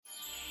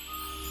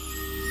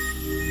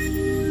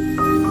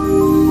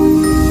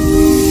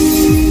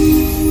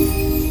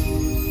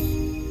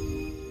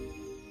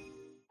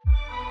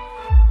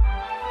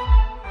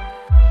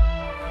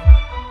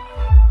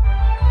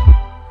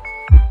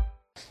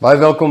Baie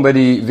welkom by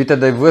die Vita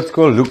Dei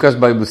Woordskool Lukas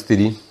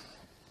Bybelstudie.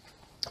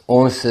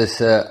 Ons is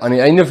aan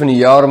die einde van die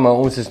jaar, maar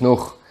ons is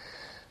nog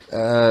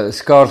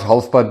skaars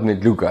halfpad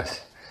met Lukas.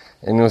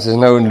 En ons is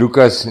nou in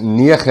Lukas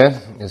 9,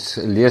 ons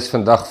lees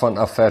vandag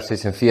vanaf vers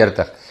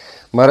 46.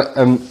 Maar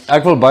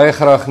ek wil baie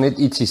graag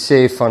net ietsie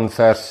sê van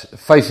vers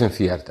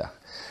 45.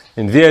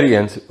 En weer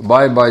eens,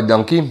 baie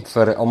dankie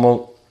vir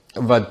almal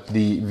wat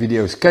die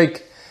video's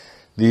kyk,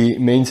 die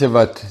mense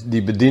wat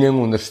die bediening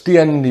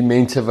ondersteun, die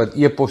mense wat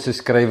e-posse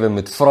skryf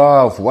met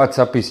vrae of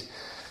WhatsAppies.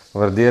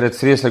 Waardeer dit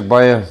vreeslik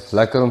baie,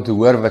 lekker om te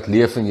hoor wat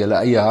leef in julle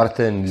eie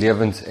harte en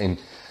lewens en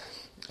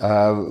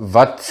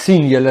wat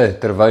sien julle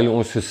terwyl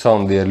ons so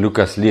saam deur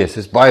Lukas lees.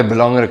 Dit is baie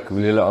belangrik,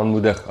 wil julle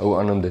aanmoedig, hou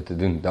aan om dit te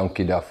doen.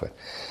 Dankie daarvoor.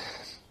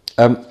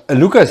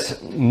 Lukas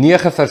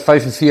 9 vers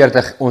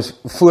 45, ons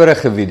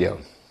vorige video,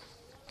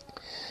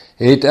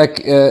 het ek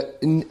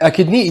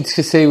het nie iets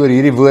gesê oor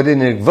hierdie woorde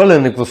en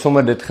ek wil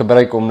sommer dit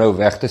gebruik om nou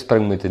weg te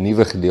spring met 'n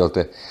nuwe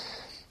gedeelte.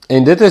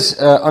 En dit is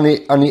aan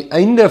die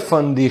einde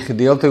van die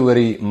gedeelte oor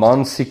die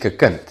mansieke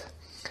kind.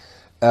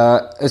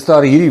 Is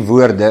daar hierdie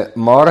woorde,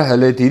 maar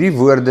hulle het hierdie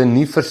woorde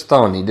nie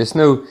verstaan nie. Dis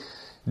nou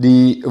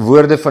die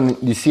woorde van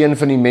die seun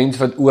van die mens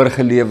wat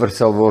oorgelewer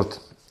sal word.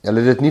 Hulle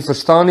het dit nie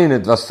verstaan nie en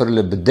dit was vir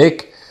hulle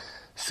bedek,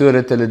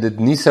 sodat hulle dit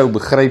nie sou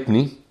begryp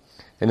nie.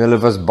 En hulle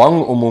was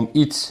bang om hom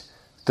iets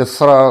te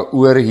vra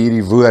oor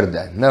hierdie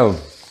woorde. Nou,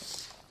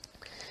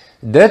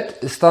 dit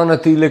staan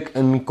natuurlik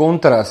in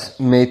kontras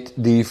met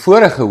die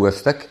vorige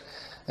hoofstuk,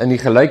 in die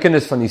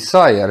gelykenis van die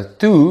saaier.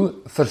 Toe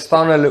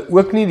verstaan hulle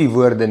ook nie die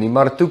woorde nie,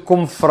 maar toe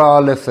kom vra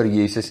hulle vir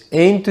Jesus,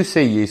 en toe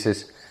sê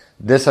Jesus,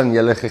 dis aan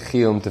julle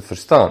gegee om te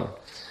verstaan.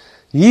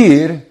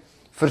 Hier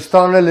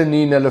verstaan hulle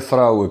nie en hulle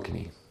vra ook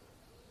nie.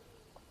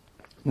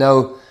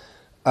 Nou,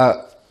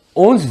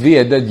 ons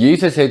weet dat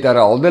Jesus het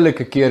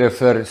herhaaldelike kere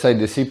vir sy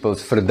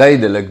disippels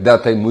verduidelik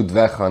dat hy moet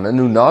weggaan. En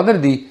hoe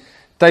nader die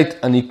tyd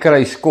aan die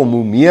kruis kom,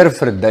 hoe meer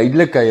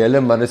verduidelik hy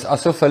hulle, maar dit is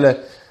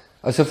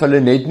asof hulle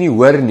net nie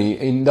hoor nie,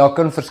 en daar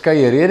kan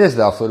verskeie redes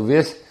daarvoor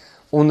wees,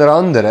 onder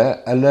andere,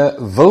 hulle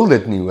wil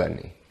dit nie hoor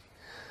nie.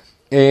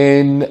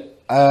 En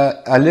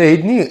hulle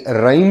het nie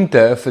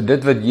ruimte vir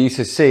dit wat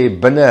Jesus sê,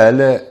 binne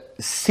hulle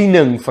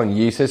siening van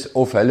Jesus,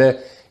 of hulle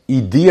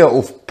idee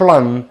of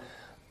plan,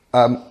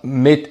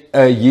 met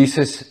 'n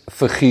Jesus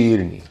figuur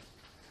nie.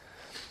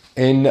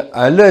 En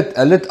hulle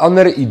het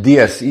ander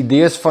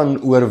idees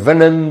van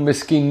oorwinning,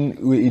 miskien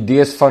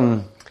idees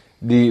van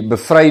die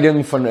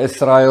bevryding van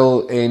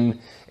Israel,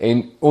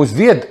 en ons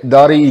weet,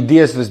 daardie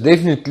idees was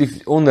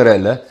definitief onder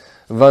hulle,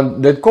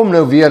 want dit kom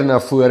nou weer na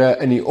vore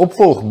in die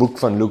opvolgboek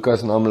van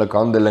Lukas, naamlik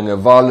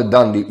Handelinge, waar hulle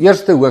dan die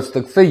eerste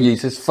hoofstuk vir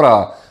Jesus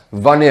vra,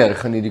 wanneer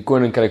gaan die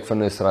koninkryk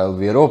van Israel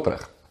weer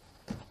oprig?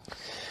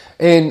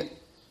 En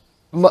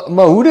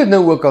Maar hoe dit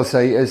nou ook al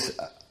sê is,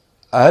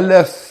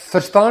 hulle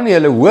verstaan nie,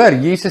 hulle hoor,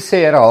 Jesus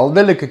sê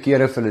herhaaldelike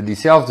kere vir hulle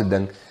dieselfde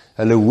ding,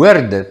 hulle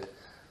hoor dit,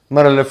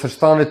 maar hulle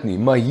verstaan dit nie.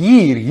 Maar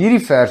hierdie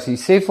versie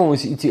sê vir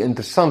ons ietsie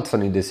interessant van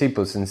die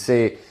disippels en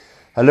sê,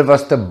 hulle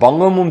was te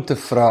bang om te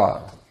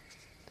vra.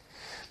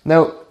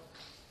 Nou,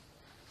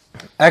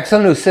 ek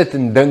sal nou sit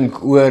en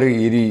dink oor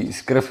hierdie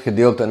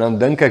skrifgedeelte en dan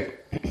dink ek,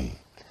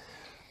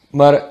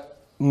 maar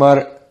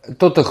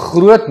tot 'n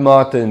groot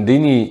mate,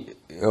 indien nie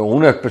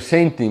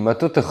 100% nie, maar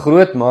tot 'n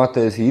groot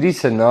mate is hierdie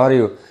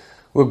scenario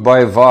ook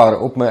baie waar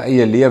op my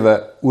eie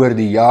lewe oor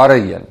die jare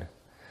heen.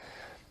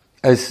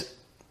 Is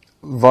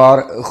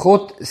waar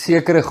God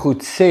sekere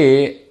goed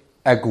sê,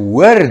 ek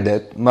hoor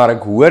dit, maar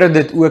ek hoor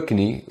dit ook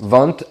nie,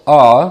 want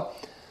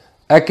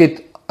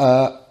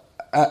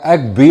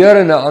ek beer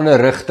in 'n ander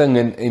rigting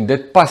en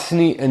dit pas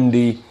nie in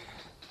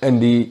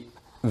die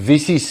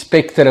visie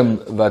spektrum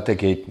wat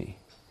ek het nie.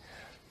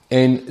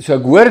 En so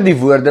ek hoor die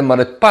woorde, maar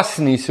dit pas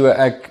nie, so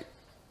ek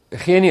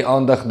gee nie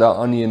aandag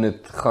daaraan nie en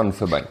dit gaan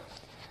verby.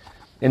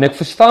 En ek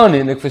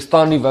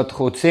verstaan nie wat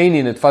God sê nie,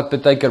 en dit vat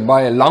partykeer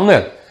baie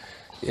langer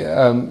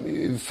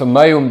vir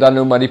my om dan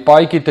nou maar die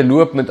paadjie te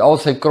loop met al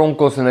sy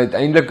kronkels en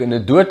uiteindelik in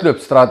 'n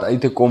doodloopstraat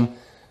uit te kom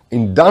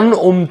en dan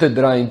om te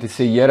draai en te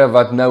sê, Here,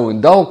 wat nou?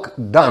 En dalk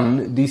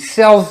dan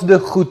dieselfde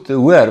goed te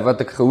hoor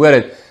wat ek gehoor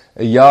het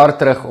 'n jaar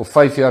terug of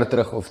 5 jaar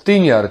terug of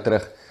 10 jaar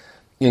terug,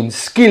 en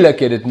skielik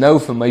het dit nou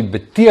vir my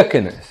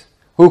betekenis.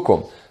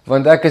 Hoekom?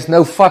 Want ek is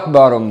nou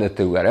vatbaar om dit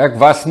te hoor. Ek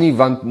was nie,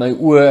 want my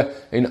oë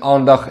en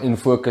aandag en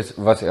fokus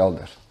was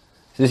elders.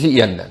 Dis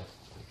die een ding.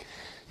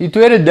 Die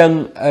tweede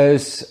ding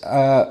is,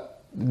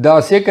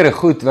 daar sekere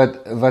goed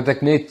wat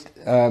ek net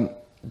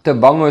te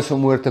bang is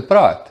om oor te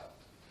praat.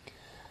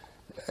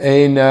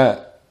 En,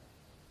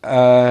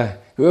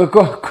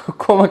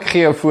 kom ek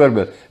gee 'n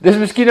voorbeeld. Dis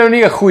miskien nou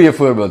nie 'n goeie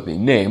voorbeeld nie,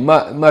 nee,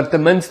 maar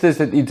ten minste is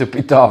dit iets op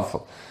die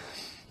tafel.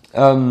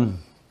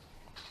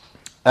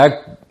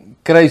 Ek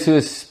kry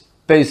soos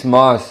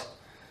maas,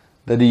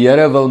 dat die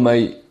Here wil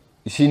my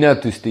China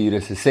toestuur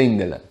as 'n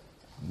sendeling.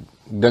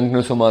 Ek dink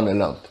nou sommer aan 'n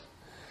land.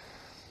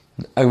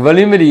 Ek wil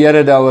nie met die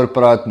Here daaroor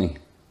praat nie,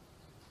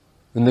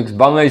 want ek's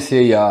bang hy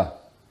sê ja.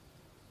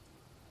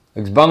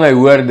 Ek's bang hy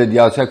hoor dit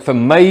ja, so ek vir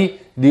my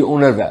die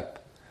onderwerp.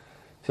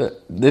 So,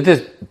 dit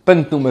is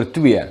punt nommer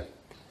 2.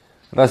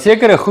 Daar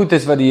sekere goed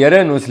is wat die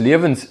Here in ons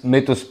lewens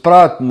met ons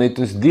praat, met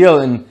ons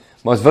deel,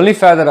 maar ons wil nie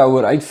verder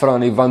daaroor uitvra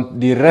nie,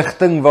 want die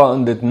rigting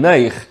waarin dit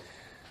neig,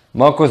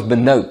 maak ons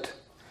benoud.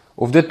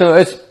 Of dit nou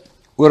is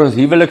oor ons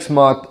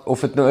huweliksmaat, of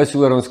dit nou is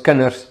oor ons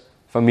kinders,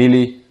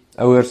 familie,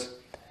 ouers,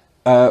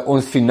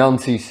 ons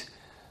finansies,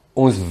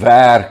 ons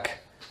werk,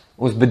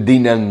 ons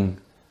bediening,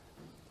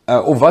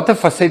 of wat 'n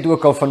faset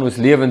ook al van ons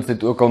lewens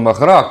dit ook al mag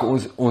raak,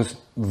 ons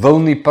wil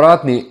nie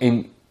praat nie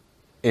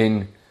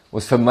en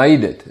ons vermy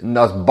dit. En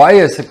daar's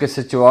baie sulke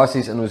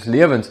situasies in ons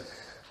lewens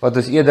wat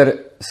ons eerder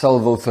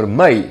sal wil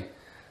vermy.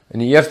 In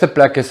die eerste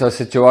plek is daar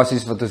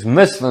situasies wat ons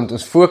mis, want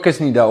ons fokus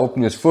nie daarop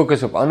nie, ons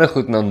fokus op ander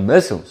goed en dan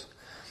mis ons.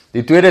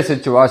 Die tweede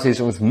situasie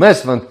is ons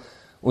mis, want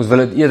ons wil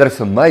dit eerder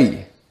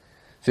vermy.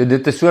 So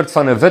dit is 'n soort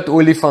van 'n wit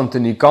olifant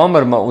in die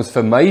kamer, maar ons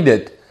vermy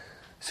dit,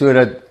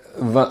 sodat,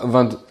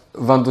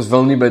 want ons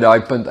wil nie by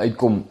daai punt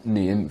uitkom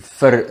nie, en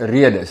vir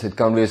redes. Dit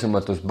kan wees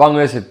omdat ons bang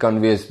is, dit kan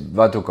wees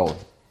wat ook al,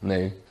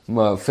 nee,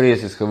 maar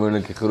vrees is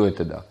gewoonlik die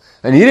grootte daar.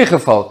 In hierdie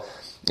geval,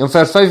 in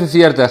vers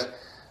 45,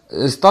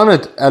 staan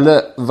dit,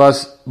 hulle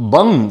was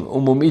bang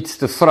om iets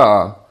te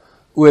vra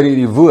oor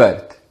hierdie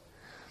woord.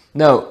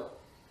 Nou,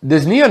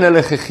 dis nie aan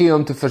hulle gegee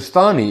om te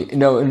verstaan nie.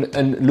 Nou,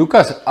 in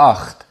Lukas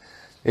 8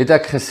 het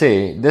ek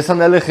gesê, dis aan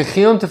hulle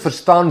gegee om te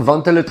verstaan,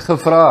 want hulle het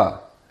gevra.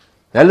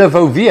 Hulle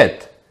wou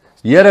weet,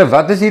 Here,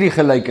 wat is hierdie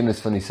gelykenis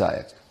van die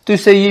saaier? Toe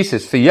sê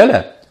Jesus, vir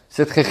julle is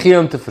dit gegee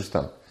om te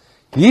verstaan.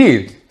 Hier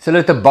is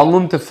hulle te bang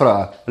om te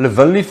vra, hulle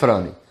wil nie vra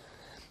nie.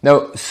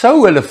 Nou,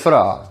 sou hulle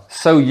vra,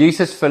 sou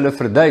Jesus vir hulle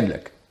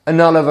verduidelik, in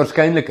alle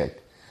waarskynlikheid.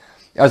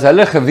 As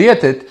hulle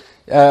geweet het,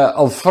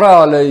 al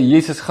vra hulle,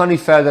 Jesus gaan nie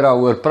verder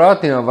daaroor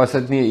praat nie, dan was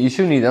dit nie 'n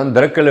issue nie, dan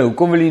druk hulle,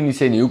 hoekom wil jy nie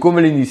sê nie, hoekom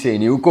wil jy nie sê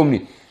nie, hoekom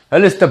nie?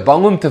 Hulle is te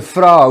bang om te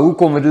vra,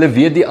 hoekom, want hulle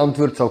weet die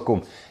antwoord sal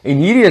kom. En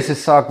hierdie is 'n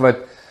saak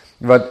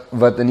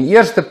wat in die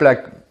eerste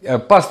plek,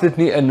 pas dit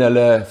nie in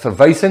hulle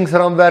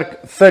verwysingsraamwerk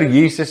vir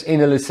Jesus en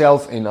hulle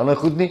self en ander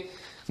goed nie,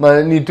 maar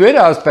in die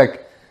tweede aspek,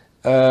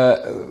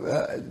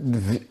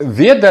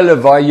 weet hulle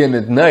waarheen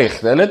dit neig.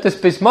 Hulle het 'n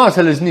spesmaas,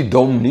 hulle is nie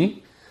dom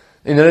nie,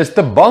 en hulle is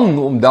te bang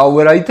om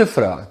daaroor uit te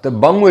vra, te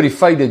bang oor die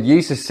feit dat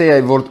Jesus sê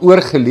hy word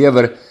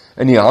oorgelewer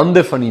in die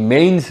hande van die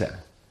mense.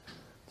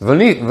 Wil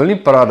nie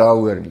praat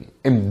daaroor nie,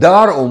 en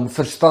daarom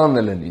verstaan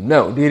hulle nie.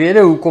 Nou, die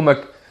rede hoekom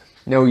ek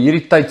nou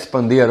hierdie tyd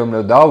spandeer om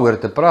nou daaroor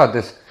te praat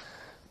is,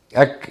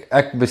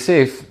 ek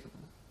besef,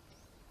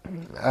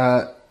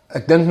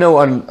 ek dink nou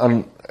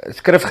aan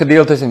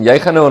skrifgedeeltes, en jy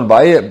gaan nou aan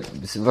baie,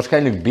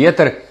 waarskynlik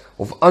beter,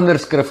 of ander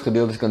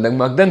skrifgedeeltes kan dink,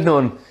 maar ek dink nou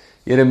aan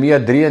Jeremia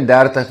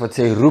 33, wat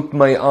sê, roep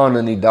my aan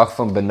in die dag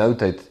van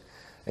benoudheid,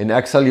 en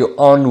ek sal jou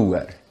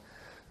aanhoor,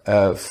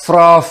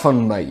 vra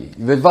van my,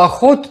 jy weet waar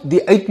God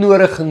die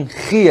uitnodiging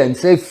gee, en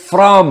sê,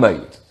 vra my,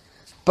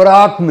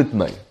 praat met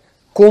my,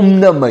 kom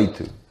na my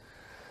toe,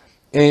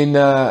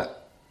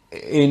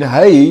 en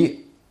hy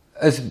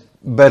is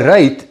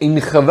bereid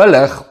en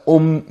gewillig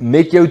om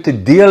met jou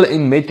te deel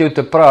en met jou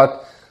te praat,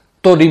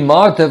 tot die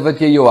mate wat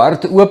jy jou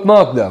hart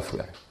oopmaak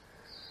daarvoor.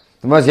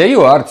 Maar as jy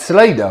jou hart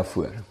sluit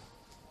daarvoor,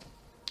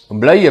 dan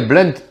bly jy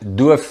blind,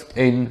 doof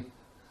en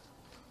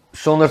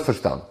sonder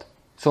verstand,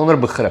 sonder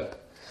begrip.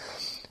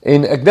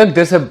 En ek dink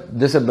dis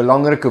 'n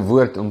belangrike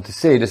woord om te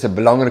sê, dis 'n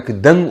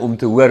belangrike ding om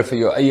te hoor vir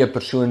jou eie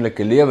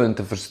persoonlike lewe en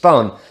te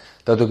verstaan,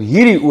 dat op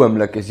hierdie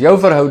oomblik is jou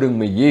verhouding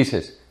met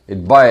Jesus,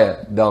 het baie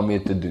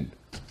daarmee te doen.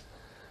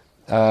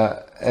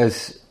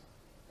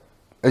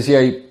 Is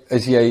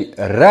jy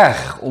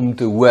reg om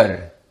te hoor?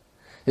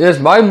 Dit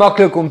is baie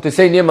maklik om te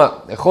sê, nee, maar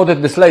God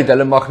het besluit,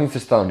 hulle mag nie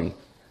verstaan nie.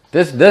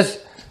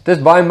 Dis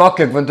baie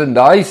maklik, want in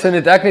daai sin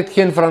het ek net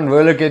geen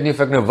verantwoordelikheid nie, of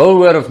ek nou wil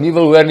hoor of nie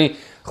wil hoor nie.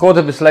 God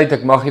het besluit,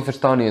 ek mag nie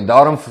verstaan nie, en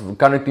daarom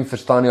kan ek nie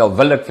verstaan nie, al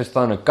wil ek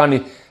verstaan, ek kan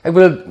nie. Ek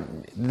bedoel,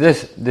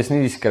 dis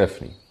nie die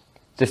skrif nie.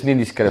 Dis nie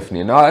die skrif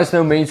nie. En daar is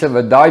nou mense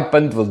wat daai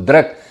punt wil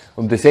druk,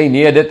 om te sê,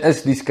 nee, dit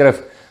is die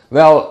skrif.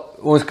 Wel,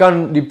 ons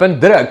kan die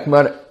punt druk,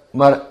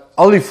 maar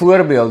al die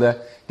voorbeelde,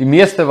 die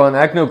meeste waaraan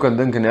ek nou kan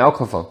dink in elk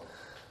geval,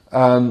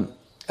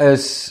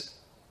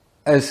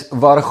 is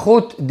waar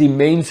God die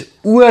mens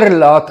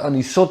oorlaat aan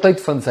die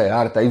sotheid van sy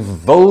hart. Hy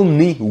wil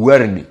nie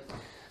hoor nie.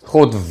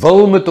 God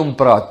wil met hom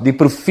praat. Die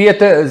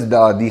profete is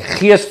daar, die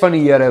gees van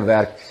die Here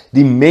werk.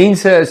 Die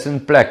mense is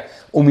in plek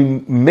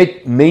om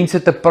met mense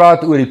te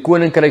praat oor die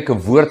koninkryke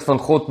woord van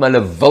God, maar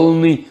hulle wil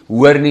nie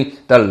hoor nie.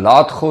 Dan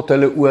laat God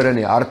hulle oor in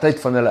die hardheid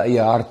van hulle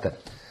eie harte.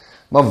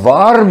 Maar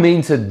waar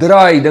mense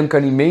draai, dink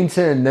aan die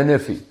mense in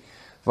Nineve,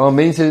 waar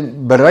mense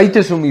bereid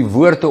is om die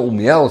woord te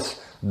omhels,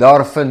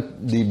 daar vind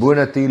die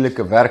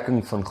bonatuurlike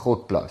werking van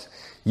God plaas.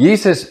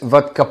 Jesus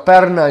wat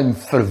Kapernaum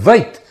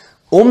verwyd,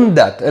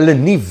 omdat hulle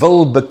nie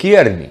wil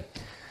bekeer nie.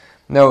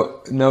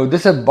 Nou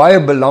dis 'n baie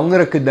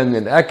belangrike ding,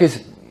 en ek is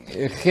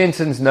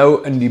geensins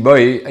nou in die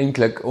bui,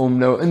 eintlik, om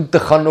nou in te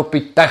gaan op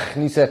die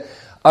tegniese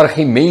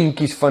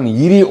argumentjies van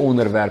hierdie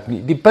onderwerp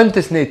nie. Die punt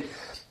is net,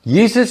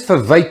 Jesus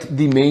verwyd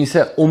die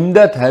mense,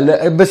 omdat hulle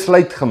 'n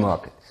besluit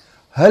gemaak het.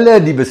 Hulle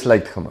het die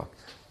besluit gemaak,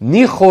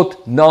 nie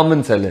God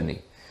namens hulle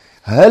nie.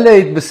 Hulle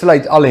het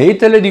besluit, al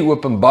het hulle die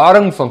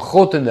openbaring van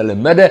God in hulle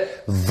midde,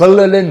 wil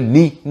hulle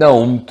nie na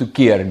hom toe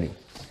keer nie.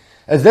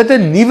 Is dit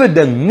 'n nuwe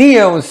ding?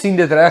 Nee, ons sien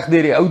dit reg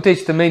deur die Ou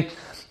Testament.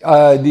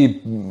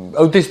 Die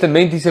Ou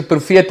Testamentiese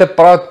profete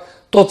praat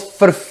tot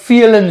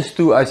vervelings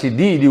toe, as jy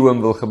die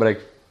idioom wil gebruik,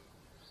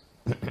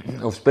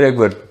 of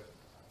spreekwoord,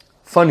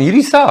 van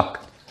hierdie saak.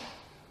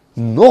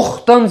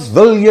 Nogtans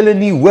wil julle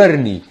nie hoor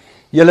nie.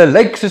 Julle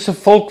lyk soos 'n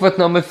volk wat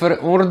na my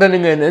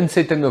verordeninge en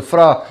insettinge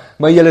vra,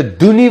 maar julle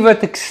doen nie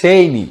wat ek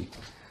sê nie.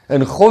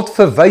 En God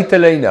verwyd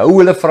hulle en hou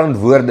hulle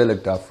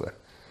verantwoordelik daarvoor.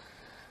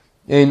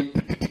 En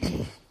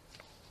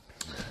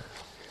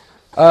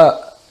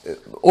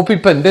op die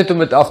punt, dit om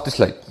dit af te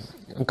sluit,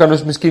 dan kan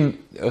ons miskien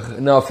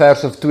na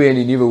vers of 2 in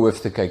die nuwe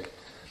hoofstuk kyk.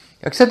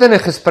 Ek sit in 'n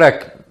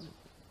gesprek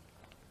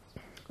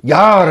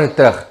jare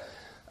terug.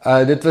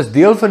 Dit was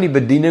deel van die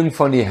bediening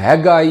van die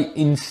Haggai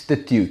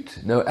Institute.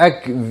 Nou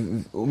ek,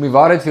 om die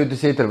waarheid vir jou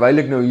te sê, terwyl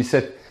ek nou hier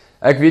sit,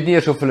 ek weet nie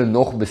eers of hulle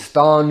nog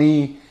bestaan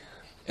nie,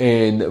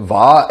 en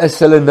waar is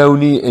hulle nou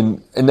nie,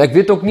 en ek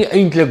weet ook nie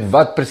eintlik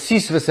wat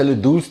presies was hulle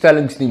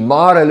doelstellings nie,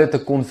 maar hulle het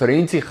 'n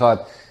konferensie gehad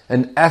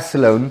in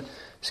Athlone.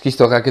 Ekskuus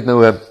tog, ek het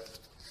nou 'n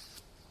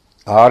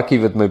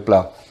haartjie wat my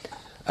pla.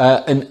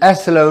 In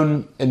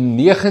Athlone in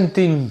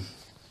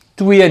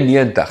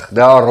 1992,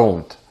 daar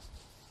rond.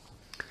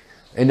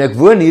 En ek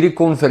woon hierdie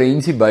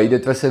konferensie by,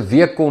 dit was 'n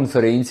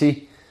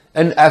weekkonferensie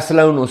in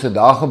Athlone, ons het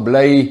daar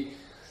gebly,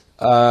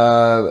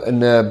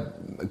 in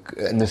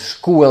 'n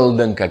skool,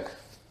 dink ek.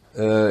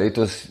 Het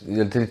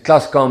die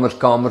klaskamers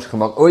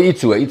gemaak,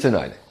 iets in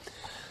hy.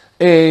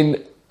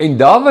 En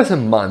daar was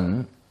 'n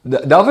man,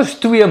 daar was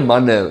 2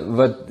 manne,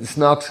 wat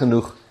snaaks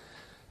genoeg,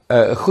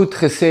 goed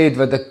gesê het,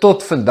 wat ek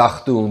tot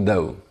vandag toe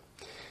onthou.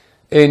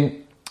 En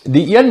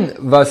die een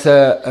was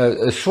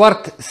 'n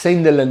swart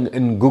sendeling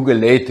in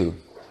Gugulethu.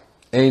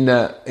 En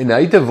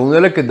hy het 'n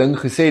wonderlike ding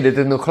gesê, dit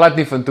het nog glad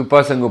nie van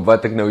toepassing op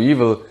wat ek nou hier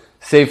wil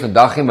sê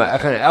vandag nie, maar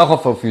ek gaan in elk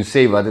geval vir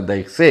jou sê wat het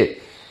hy gesê.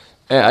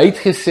 En hy het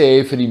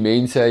gesê vir die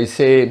mense, hy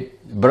sê,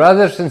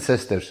 brothers and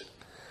sisters,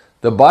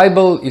 the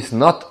Bible is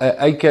not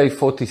a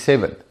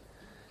AK-47.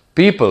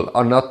 People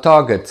are not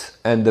targets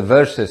and the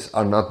verses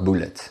are not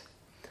bullets.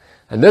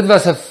 En dit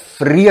was 'n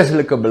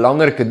vreeslike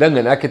belangrike ding,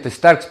 en ek het 'n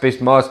sterk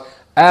spesmaas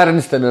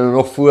ernstig en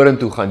nog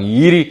vorentoe gaan.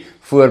 Hierdie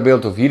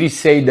voorbeeld of hierdie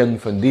sê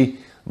ding van die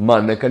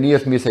man, ek kan nie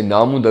eers meer sy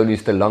naam onthou nie,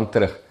 is te lank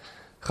terug,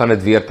 gaan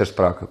dit weer ter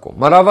sprake kom.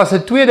 Maar daar was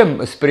 'n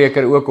tweede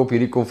spreker ook op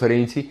hierdie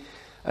konferensie,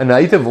 en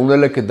hy het 'n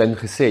wonderlike ding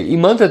gesê.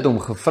 Iemand het hom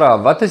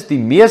gevra, wat is die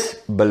mees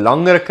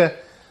belangrike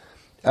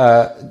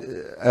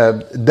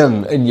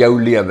ding in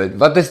jou lewe?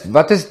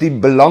 Wat is die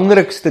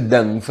belangrikste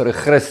ding vir 'n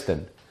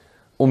Christen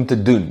om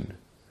te doen?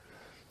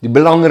 Die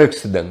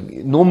belangrikste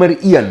ding, nommer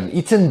 1,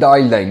 iets in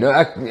daai lyn. Nou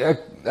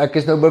ek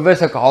is nou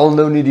bewus, ek haal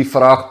nou nie die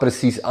vraag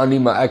presies aan nie,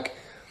 maar ek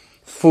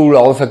voel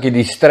alsof ek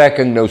die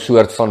strekking nou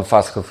soort van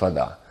vasgevat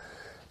daar.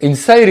 En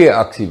sy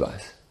reaksie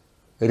was,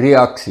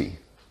 reaksie.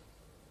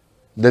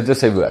 Dit is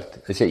sy woord,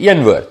 is sy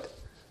een woord,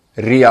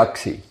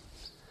 reaksie.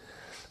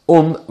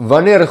 Om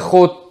wanneer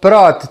God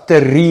praat te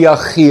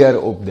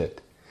reageer op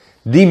dit.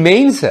 Die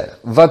mense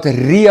wat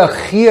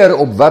reageer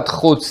op wat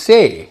God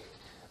sê,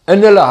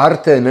 in hulle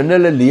harte en in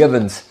hulle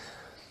lewens,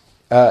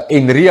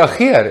 en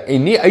reageer,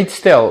 en nie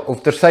uitstel,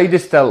 of tersyde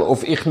stel,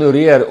 of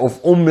ignoreer, of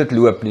om dit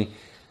loop nie,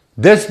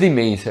 dis die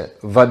mense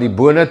wat die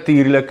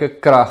bonatuurlike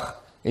krag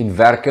en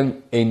werking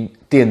en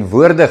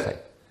teenwoordigheid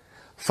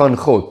van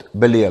God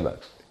belewe.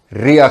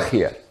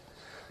 Reageer.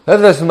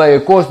 Dit was vir my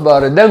 'n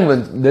kosbare ding,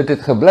 want dit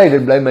het gebly,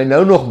 dit bly my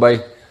nou nog by.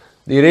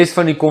 Die res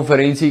van die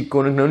konferensie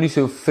kon ek nou nie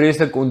so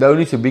vreeslik onthou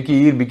nie, so bietjie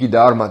hier, bietjie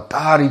daar, maar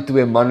daar die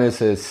 2 manne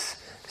se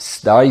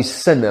daai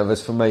sinne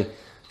was vir my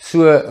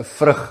so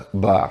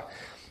vrugbaar.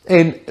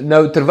 En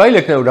nou, terwyl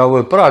ek nou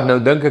daaroor praat, nou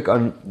dink ek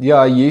aan,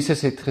 ja,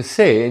 Jesus het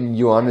gesê in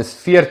Johannes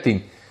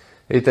 14,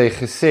 het hy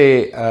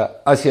gesê,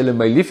 as julle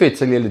my liefhet,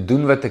 sal julle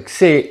doen wat ek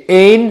sê,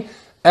 en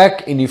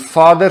ek en die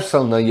Vader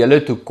sal na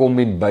julle toe kom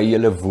en by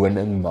julle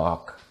woning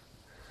maak.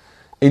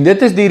 En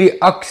dit is die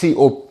reaksie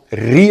op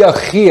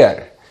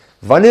reageer.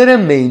 Wanneer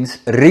 'n mens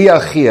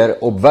reageer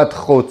op wat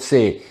God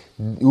sê,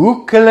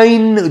 hoe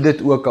klein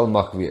dit ook al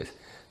mag wees,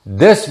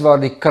 dis waar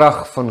die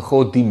krag van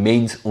God die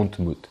mens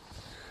ontmoet.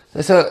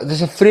 Dis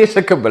 'n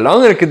vreeslike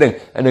belangrike ding,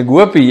 en ek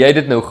hoop jy het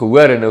dit nou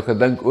gehoor en nou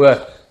gedink,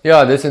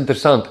 ja, dis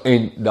interessant,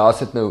 en daar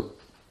sit nou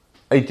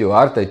uit jou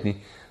hart uit nie.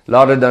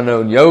 Laat dit dan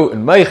nou in jou,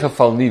 in my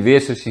geval, nie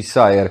wees soos die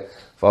saaier,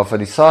 waarvan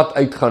die saad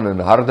uitgaan in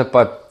harde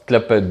pad,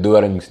 klippe,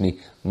 dorings nie,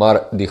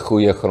 maar die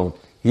goeie grond.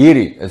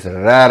 Hierdie is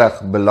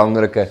regtig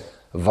belangrike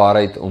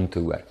waarheid om te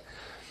hoor.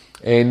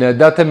 En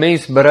dat 'n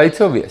mens bereid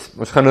sou wees.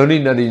 Ons gaan nou nie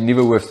na die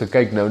nuwe hoofstuk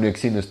kyk nou nie, ek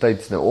sien ons tyd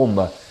is nou om,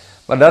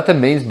 maar dat 'n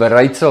mens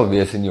bereid sal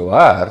wees in jou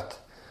hart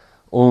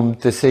om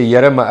te sê,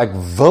 Here, maar ek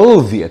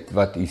wil weet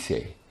wat U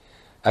sê.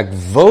 Ek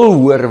wil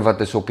hoor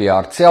wat is op U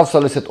hart. Selfs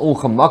al is dit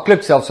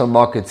ongemaklik, selfs al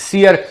maak dit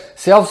seer,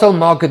 selfs al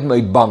maak dit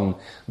my bang,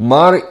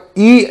 maar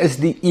U is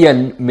die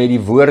een met die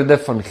woorde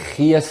van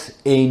gees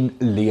en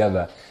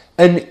lewe.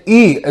 In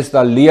U is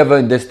daar lewe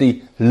en dis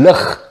die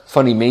lig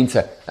van die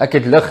mense. Ek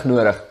het lig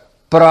nodig.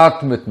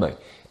 praat met my.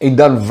 En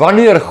dan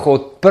wanneer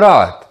God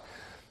praat,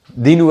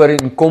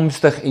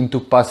 dienooreenkomstig en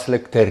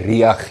toepaslik te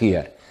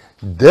reageer.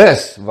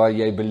 Dis waar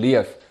jy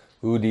beleef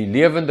hoe die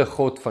lewende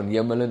God van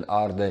hemel en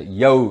aarde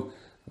jou,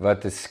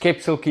 wat 'n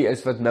skepseltjie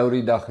is wat nou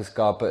die dag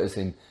geskape is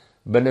en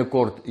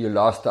binnekort jou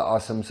laaste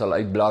asem sal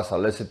uitblaas,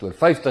 al is dit oor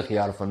 50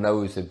 jaar van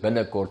nou, is dit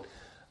binnekort,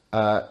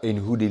 en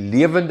hoe die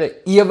lewende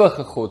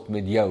ewige God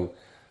met jou,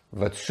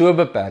 wat so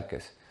beperk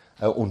is,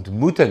 'n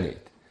ontmoeting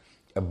het,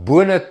 'n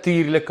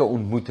bonatuurlike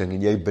ontmoeting,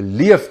 en jy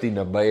beleef die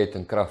nabyheid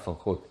en krag van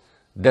God,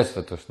 dis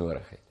wat ons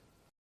nodig het.